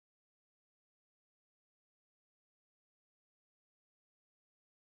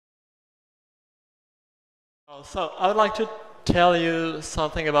So I would like to tell you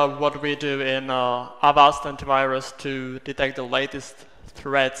something about what we do in Avast antivirus to detect the latest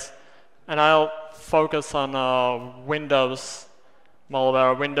threats. And I'll focus on Windows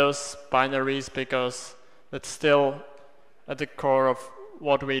malware, Windows binaries, because it's still at the core of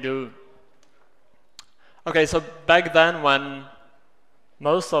what we do. Okay, so back then when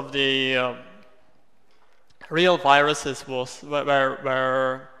most of the real viruses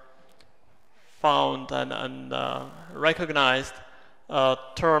were found and recognized,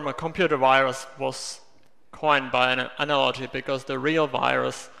 term a computer virus was coined by an analogy, because the real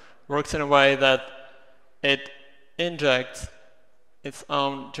virus works in a way that it injects its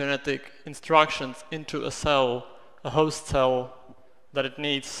own genetic instructions into a cell, a host cell that it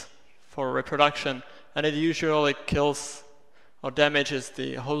needs for reproduction, and it usually kills or damages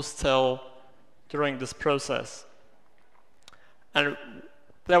the host cell during this process. And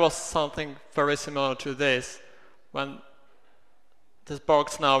there was something very similar to this, when this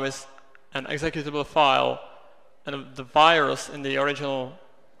box now is an executable file, and the virus in the original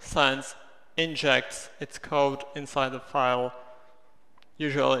sense injects its code inside the file,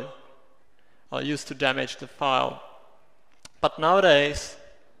 usually used to damage the file. But nowadays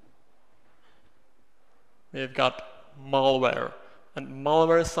we've got malware, and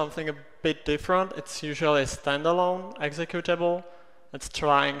malware is something a bit different. It's usually a standalone executable. It's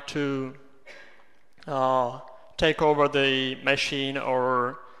trying to take over the machine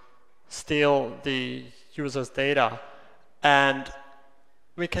or steal the user's data. And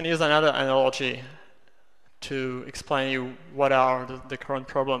we can use another analogy to explain you what are the current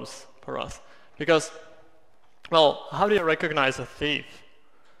problems for us. Because, well, how do you recognize a thief?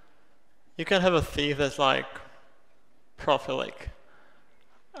 You can have a thief that's like prophylactic.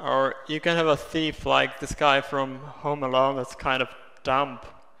 Or you can have a thief like this guy from Home Alone that's kind of dumb.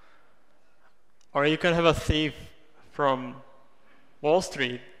 Or you can have a thief from Wall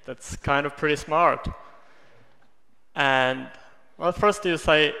Street that's kind of pretty smart. And, well, first you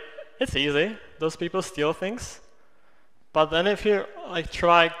say, it's easy, those people steal things. But then if you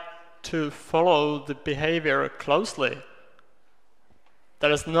try to follow the behavior closely,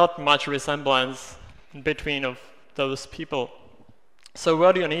 there is not much resemblance in between of those people. So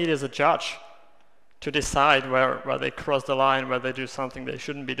what you need is a judge to decide where they cross the line, where they do something they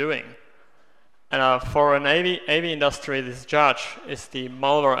shouldn't be doing. And for an AV industry, this judge is the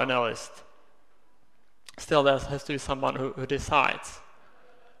malware analyst. Still, there has to be someone who decides.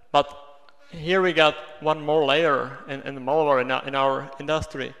 But here we got one more layer in the malware in our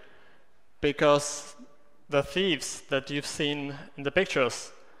industry, because the thieves that you've seen in the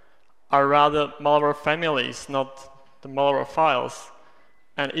pictures are rather malware families, not the malware files.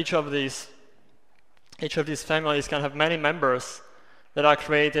 And each of these families can have many members that are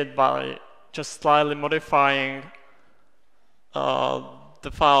created by just slightly modifying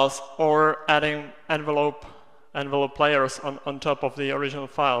the files or adding envelope layers on top of the original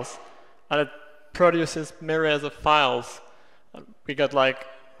files. And it produces myriads of files. We got like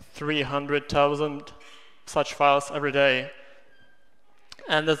 300,000 such files every day.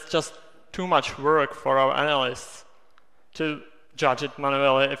 And that's just too much work for our analysts to judge it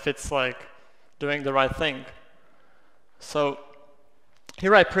manually if it's like doing the right thing. So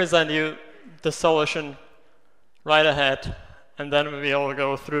here I present you the solution right ahead, and then we will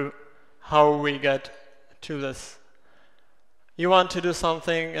go through how we get to this. You want to do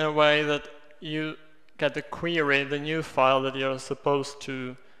something in a way that you get the query, the new file that you're supposed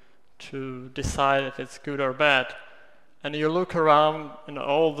to decide if it's good or bad. And you look around in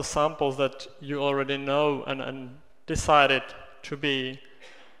all the samples that you already know and decide it to be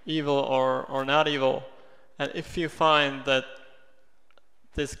evil or not evil. And if you find that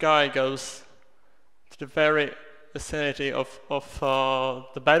this guy goes to the very vicinity of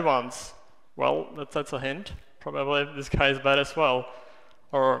the bad ones, well, that's a hint. Probably this guy is bad as well.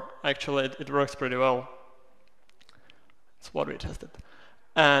 Or actually it works pretty well. It's what we tested.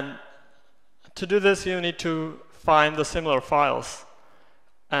 And to do this, you need to find the similar files.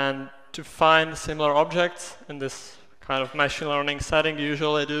 And to find similar objects in this kind of machine learning setting, you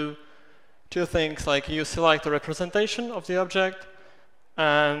usually do two things, like you select the representation of the object,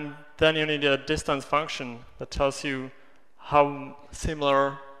 and then you need a distance function that tells you how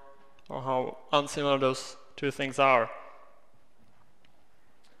similar or how unsimilar those two things are.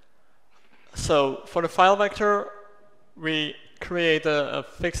 So for the file vector, we create a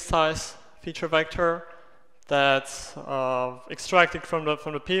fixed size feature vector that's extracted from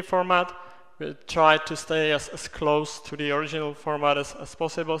the P format. We try to stay as close to the original format as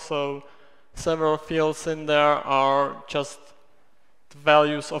possible, so several fields in there are just the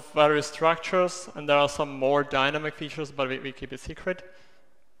values of various structures, and there are some more dynamic features, but we keep it secret.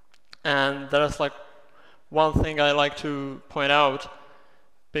 And there's like one thing I like to point out,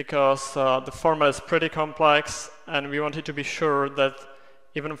 because the format is pretty complex, and we wanted to be sure that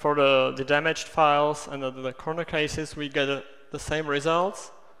even for the damaged files and the corner cases, we get the same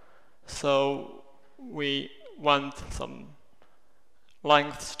results. So we want some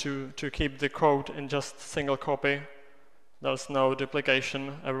lengths to keep the code in just single copy. There's no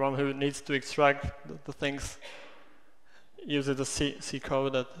duplication. Everyone who needs to extract the things uses the C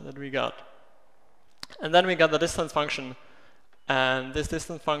code that we got. And then we got the distance function. And this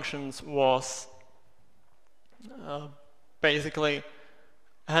distance function was basically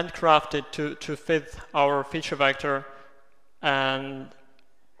handcrafted to fit our feature vector. And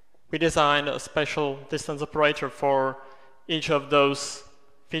we designed a special distance operator for each of those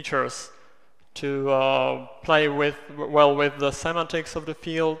features to play well with the semantics of the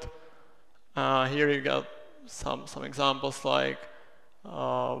field. Here you got some examples, like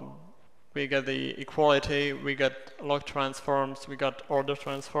we get the equality, we get log transforms, we got order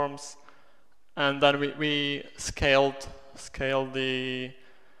transforms, and then we scaled the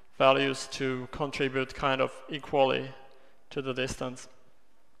values to contribute kind of equally to the distance.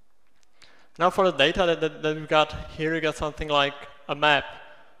 Now for the data that we got, here you got something like a map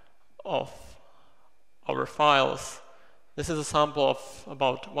of our files. This is a sample of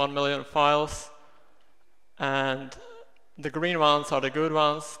about 1 million files, and the green ones are the good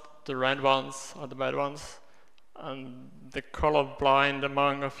ones, the red ones are the bad ones, and the colorblind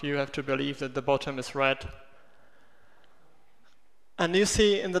among of you have to believe that the bottom is red. And you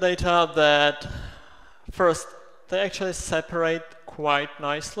see in the data that first, they actually separate quite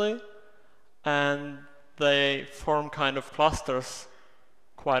nicely, and they form kind of clusters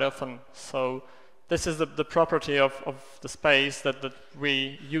quite often. So this is the property of the space that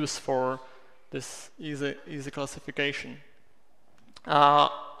we use for this easy classification.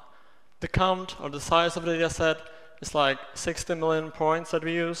 The count or the size of the data set is like 60 million points that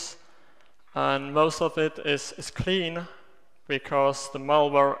we use, and most of it is clean, because the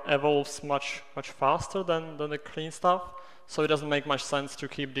malware evolves much faster than the clean stuff. So it doesn't make much sense to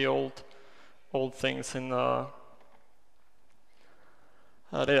keep the old things in the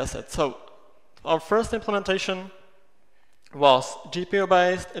data set. So our first implementation was GPU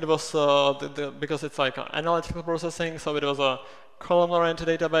based. It was because it's like analytical processing, so it was a column-oriented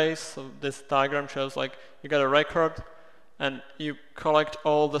database. So this diagram shows like you get a record and you collect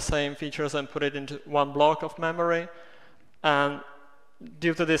all the same features and put it into one block of memory. And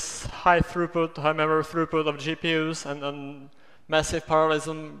due to this high memory throughput of GPUs and massive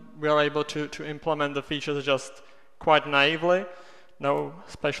parallelism, we are able to implement the features just quite naively, no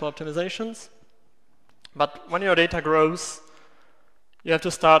special optimizations. But when your data grows, you have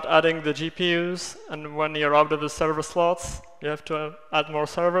to start adding the GPUs, and when you're out of the server slots, you have to add more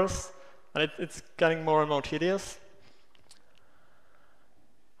servers, and it's getting more and more tedious.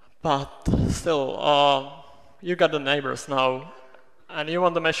 But still, you got the neighbors now, and you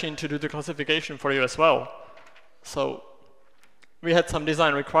want the machine to do the classification for you as well. So we had some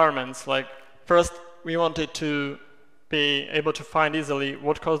design requirements. Like first, we wanted to be able to find easily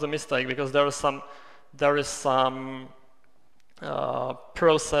what caused the mistake, because there is some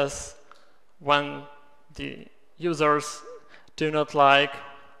process when the users do not like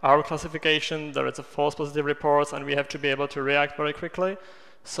our classification, there is a false positive reports, and we have to be able to react very quickly.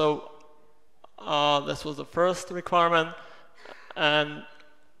 So this was the first requirement, and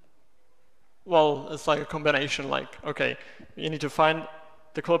well, it's like a combination, like, okay, you need to find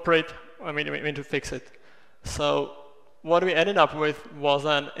the culprit, I mean, we need to fix it. So what we ended up with was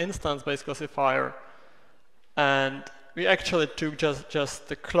an instance-based classifier, and we actually took just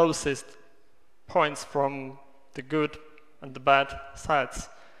the closest points from the good and the bad sides.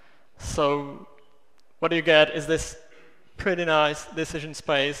 So what you get is this pretty nice decision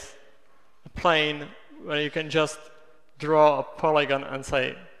space, a plane where you can just draw a polygon and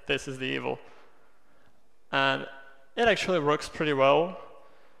say, this is the evil. And it actually works pretty well,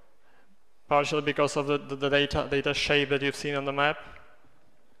 partially because of the data shape that you've seen on the map.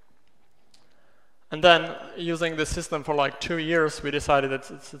 And then, using the system for like 2 years, we decided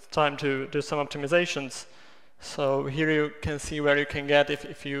that it's time to do some optimizations. So here you can see where you can get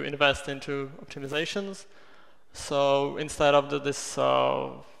if you invest into optimizations. So instead of this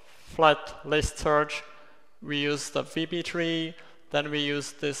flat list search, we used the VP tree. Then we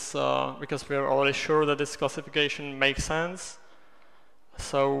used this, because we are already sure that this classification makes sense.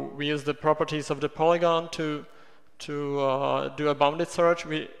 So we use the properties of the polygon to do a bounded search.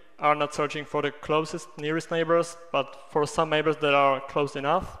 are not searching for the closest, nearest neighbors, but for some neighbors that are close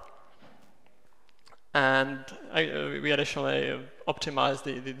enough. And we additionally optimize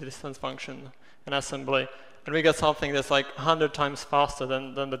the distance function in assembly. And we get something that's like 100 times faster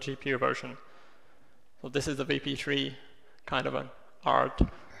than the GPU version. So this is the VP3 kind of an art.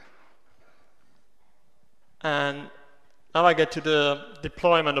 And now I get to the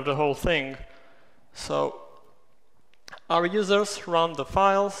deployment of the whole thing. So our users run the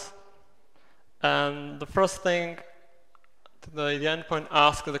files, and the first thing the endpoint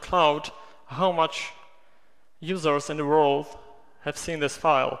asks the cloud how much users in the world have seen this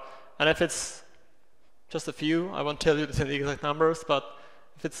file. And if it's just a few, I won't tell you the exact numbers, but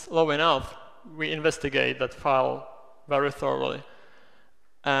if it's low enough, we investigate that file very thoroughly.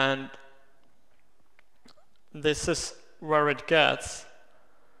 And this is where it gets.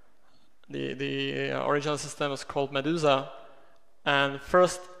 The original system was called Medusa, and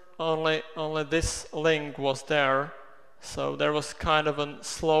first only this link was there, so there was kind of a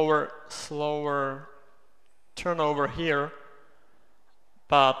slower turnover here,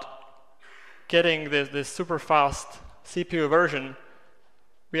 but getting this super fast CPU version,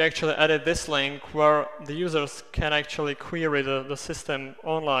 we actually added this link where the users can actually query the system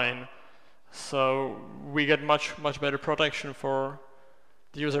online, so we get much better protection for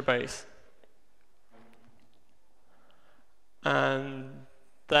the user base. And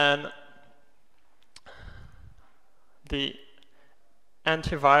then the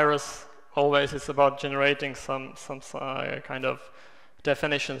antivirus always is about generating some kind of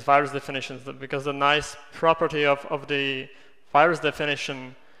definitions, virus definitions, because the nice property of the virus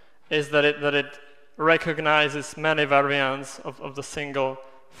definition is that it recognizes many variants of the single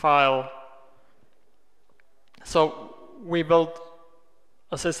file. So we built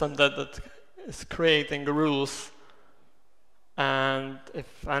a system that is creating rules. And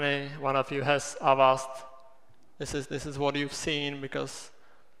if any one of you has Avast, this is what you've seen, because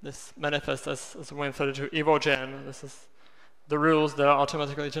this manifests as Win32 EvoGen. This is the rules that are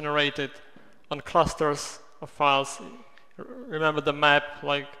automatically generated on clusters of files. Remember the map,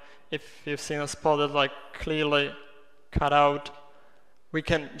 like if you've seen a spot that like clearly cut out, we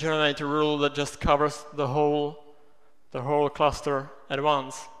can generate a rule that just covers the whole cluster at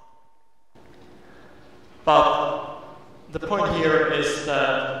once. But the point here is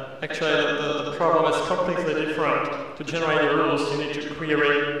that actually the problem is completely different. To generate the rules, you need to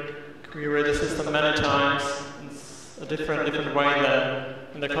query the system many times. It's a different way than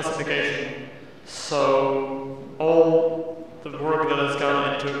in the classification. So all the work that has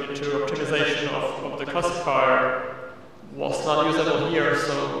gone into optimization of the classifier was not usable here,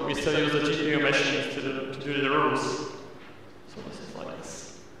 so we still use the GPU machines to do the rules. So this is like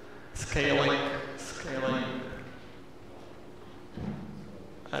this scaling.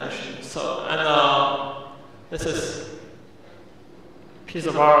 Addition. So, and this is a piece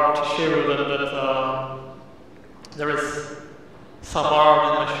of art to show you that there is some art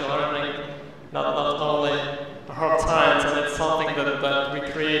in machine learning, not only hard science, and it's something that we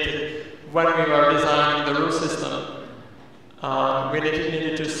created when we were designing the rule system. We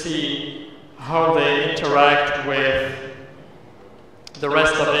needed to see how they interact with the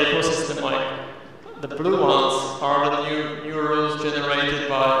rest of the ecosystem. Like the blue ones are the new rules generated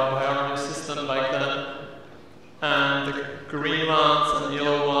by our new system back then, and the green ones and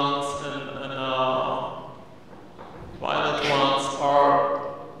yellow ones and violet ones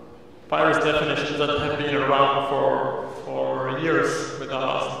are virus definitions that have been around for years with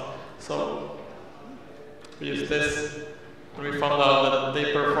us. So we used this, and we found out that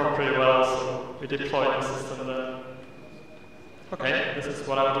they perform pretty well, so we deployed the system there. Okay, this is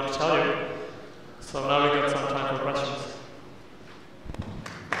what I wanted to tell you. So now we got some time for questions.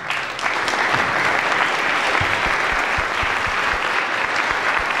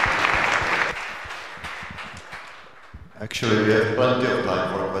 Actually, we have plenty of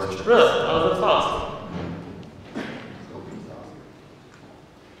time for questions. Really? That was that fast.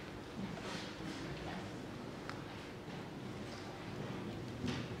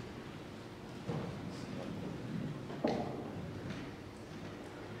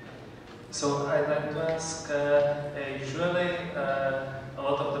 So I'd like to ask, usually a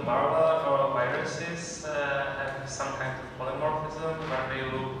lot of the malware or viruses have some kind of polymorphism where they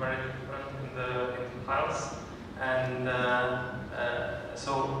look very different in the files. And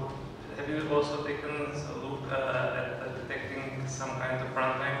so have you also taken a look at detecting some kind of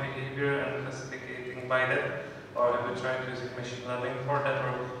runtime behavior and classificating by that? Or have you tried using machine learning for that,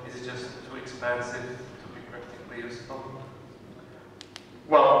 or is it just too expensive to be practically useful?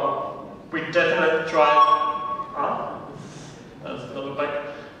 Well, we definitely tried.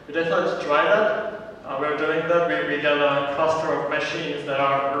 We We definitely try that. We're doing that. We get a cluster of machines that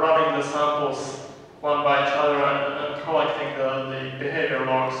are running the samples one by each other and collecting the behavior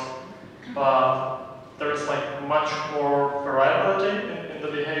logs. But there is like much more variability in the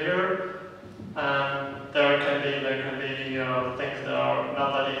behavior, and there can be things that are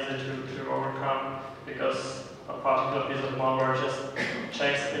not that easy to overcome, because a particular piece of malware just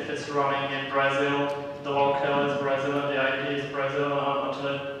checks if it's running in Brazil, the locale is Brazil and the IP is Brazil,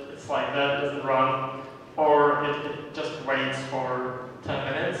 until it's like that, doesn't run, or it just waits for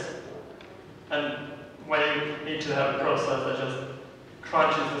 10 minutes. And when you need to have a process that just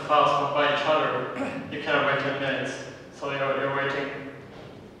crunches the files one by each other, you cannot wait 10 minutes. So you're waiting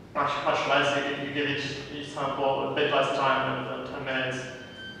much less. You give each sample a bit less time than 10 minutes.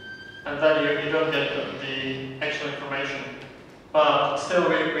 And then you don't get the actual information. But still,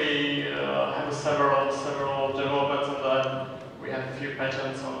 we have several developments on that. We have a few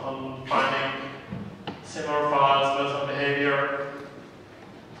patents on finding similar files based on behavior.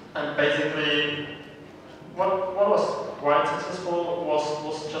 And basically, what was quite successful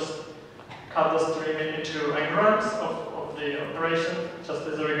was just cut the stream into engrams of the operation, just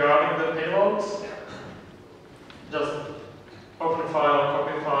disregarding the payloads. Just open file,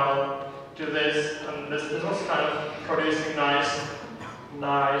 copy file, do this, and this was kind of producing nice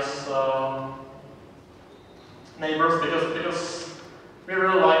neighbors, because we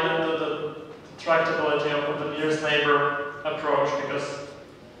really like the tractability of the nearest neighbor approach, because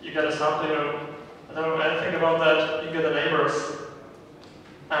you get a sample, I don't know anything about that, you get the neighbors,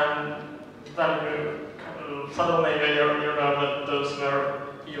 and then suddenly you know that those were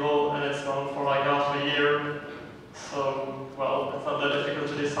evil, and it's known for like half a year. So, well, it's not that difficult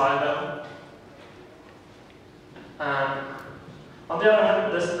to decide them. On the other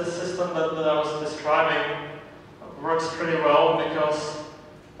hand, this system that I was describing works pretty well, because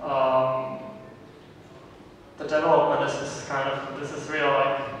the development this is real,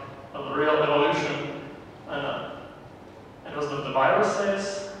 like a real evolution. And it was the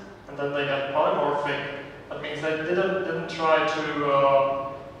viruses, and then they got polymorphic. That means they didn't try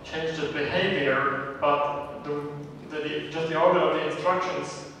to change the behavior, but just the order of the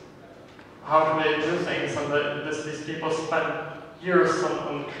instructions, how do they do things, and these people spent years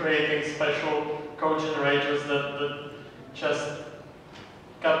on creating special code generators that just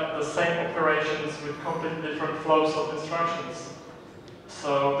got the same operations with completely different flows of instructions.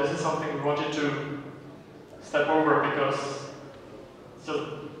 So this is something we wanted to step over, because it's just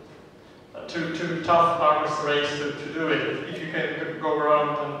too tough arms race to do it, if you can go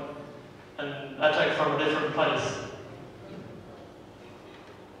around and attack from a different place.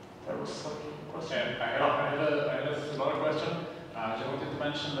 There was some question. Yeah, I had a similar question. I just wanted to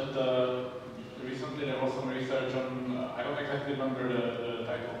mention that recently there was some research on, I don't exactly remember the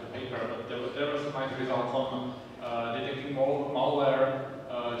title of the paper, but there was some nice results on detecting malware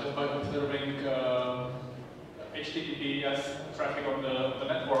just by observing HTTPS traffic on the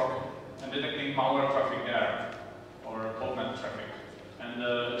network and detecting malware traffic there, or botnet traffic. And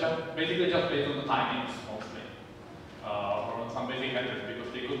basically just based on the timings mostly, or on some basic headers,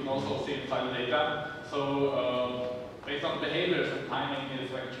 because they couldn't also see inside the data. So based on behaviors, and timing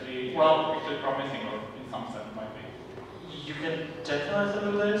is actually promising, or in some sense might be. You can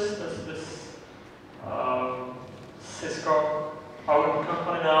definitely do this. This Cisco, our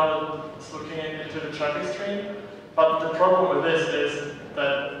company now, is looking into the traffic stream. But the problem with this is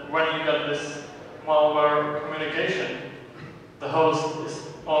that when you get this malware communication, the host is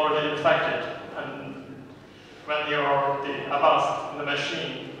already infected, and when you're the avast in the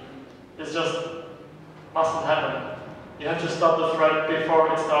machine, it just mustn't happen. You have to stop the thread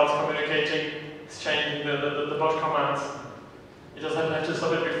before it starts communicating, exchanging the bot commands. You just have to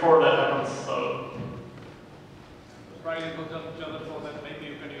stop it before that happens. So. Right, it was just so that maybe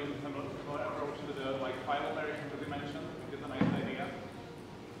you can use a similar approach to the file operation that you mentioned. It's a nice idea.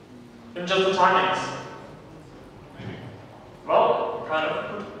 In just the timings. Maybe. Well, kind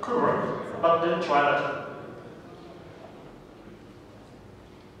of could work, but didn't try that.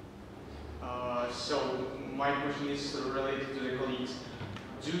 So my question is related to the colleagues.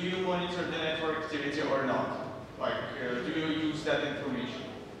 Do you monitor the network activity or not? Like, do you use that information?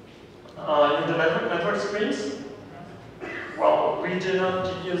 In the network screens? Well, we do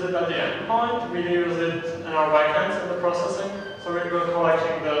not use it at the endpoint. We use it in our backends in the processing. So we're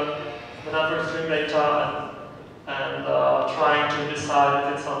collecting the network stream data and trying to decide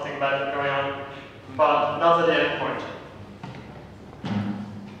if it's something bad going on, but not at the endpoint.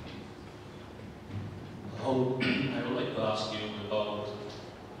 I would like to ask you about,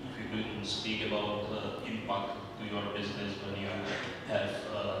 if you could speak about impact to your business when you have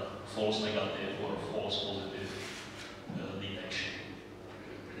false negative or false positive detection.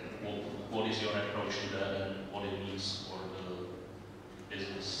 What is your approach to that and what it means for the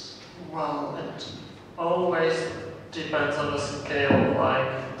business? Well, it always depends on the scale.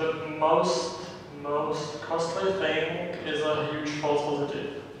 Like the most costly thing is a huge false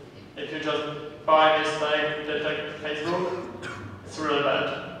positive. If you just by mistake detect Facebook, it's really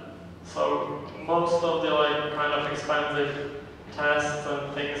bad. So most of the like kind of expensive tests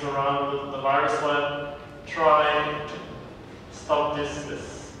and things around the virus lab try to stop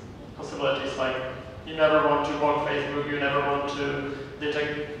this possibilities. Like you never want to block Facebook, you never want to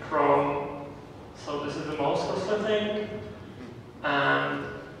detect Chrome. So this is the most costly thing. And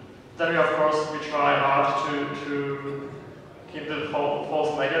then of course we try hard to keep the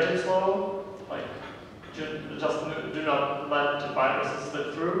false negatives low. Like just do not let the viruses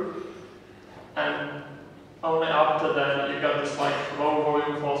slip through. And only after that you got this like low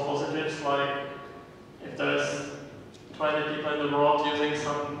volume false positives, like if there's 20 people in the world using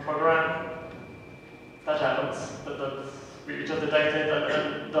some program, that happens. But we just detect it and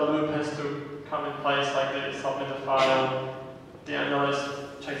then the loop has to come in place, like they submit the file, the analyst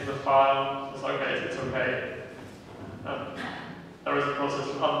checks the file, it's okay, it's okay. There is a process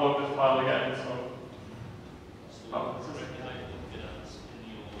to unblock the file again, so.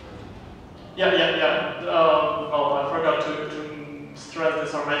 Yeah. Well, I forgot to stress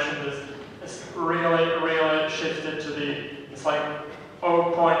this or mention this. It's really shifted to it's like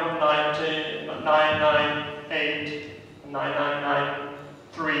 0.998,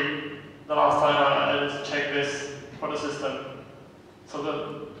 9993. The last time I just checked this for the system. So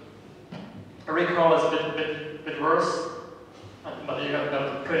the recall is a bit worse, but you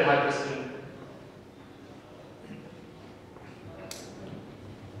got pretty high precision.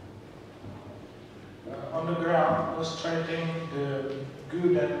 On the ground, illustrating the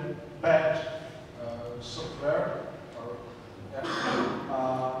good and bad software,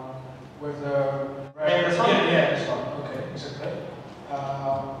 with the this one? Yeah, this one. Okay, exactly.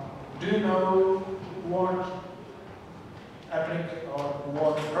 Do you know what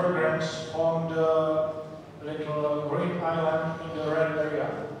what programs form the little green island in the red area?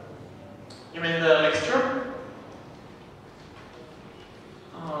 You mean the mixture?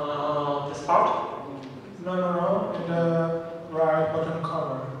 This part? No, in the right bottom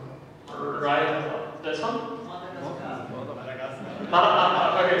corner. Right, this one?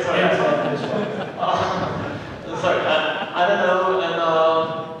 Okay, sorry. Yeah, this one. Sorry, I don't know, and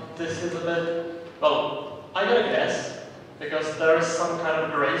this is a bit, well, I gotta guess, because there is some kind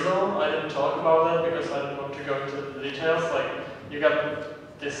of gray zone. I didn't talk about that because I didn't want to go into the details. Like, you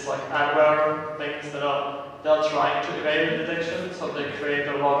got this like adware things they're trying to evade detection, so they create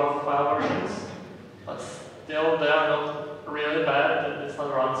a lot of file versions. But still, they are not really bad. It's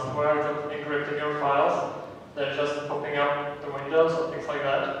not ransomware, it's not encrypting your files. They're just popping up the windows or things like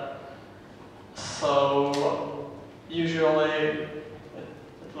that. So usually, it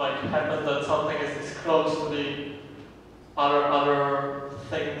like happens that something is close to the other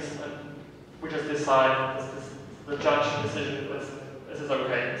things, and we just decide the judge decision. This is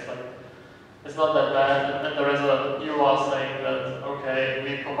okay. It's like it's not that bad, and there is a new law saying that okay,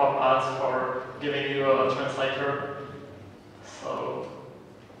 we pop up ads for giving you a translator. So,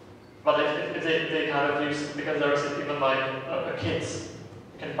 but if they kind of use, because there is even like a kit,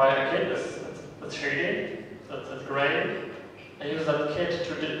 you can buy a kit that's shady, that's gray, and use that kit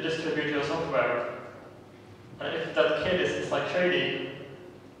to distribute your software. And if that kit is like shady,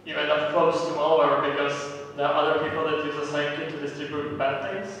 you end up close to malware because there are other people that use the same kit to distribute bad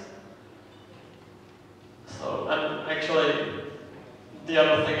things. So, and actually, the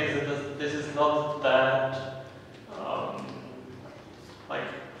other thing is that this is not that like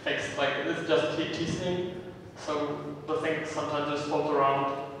fixed. Like it's just teasing. So the things sometimes just float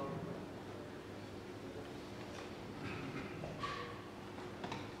around.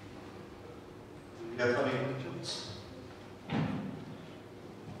 Do you have any questions?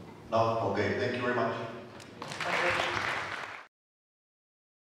 No? Okay, thank you very much.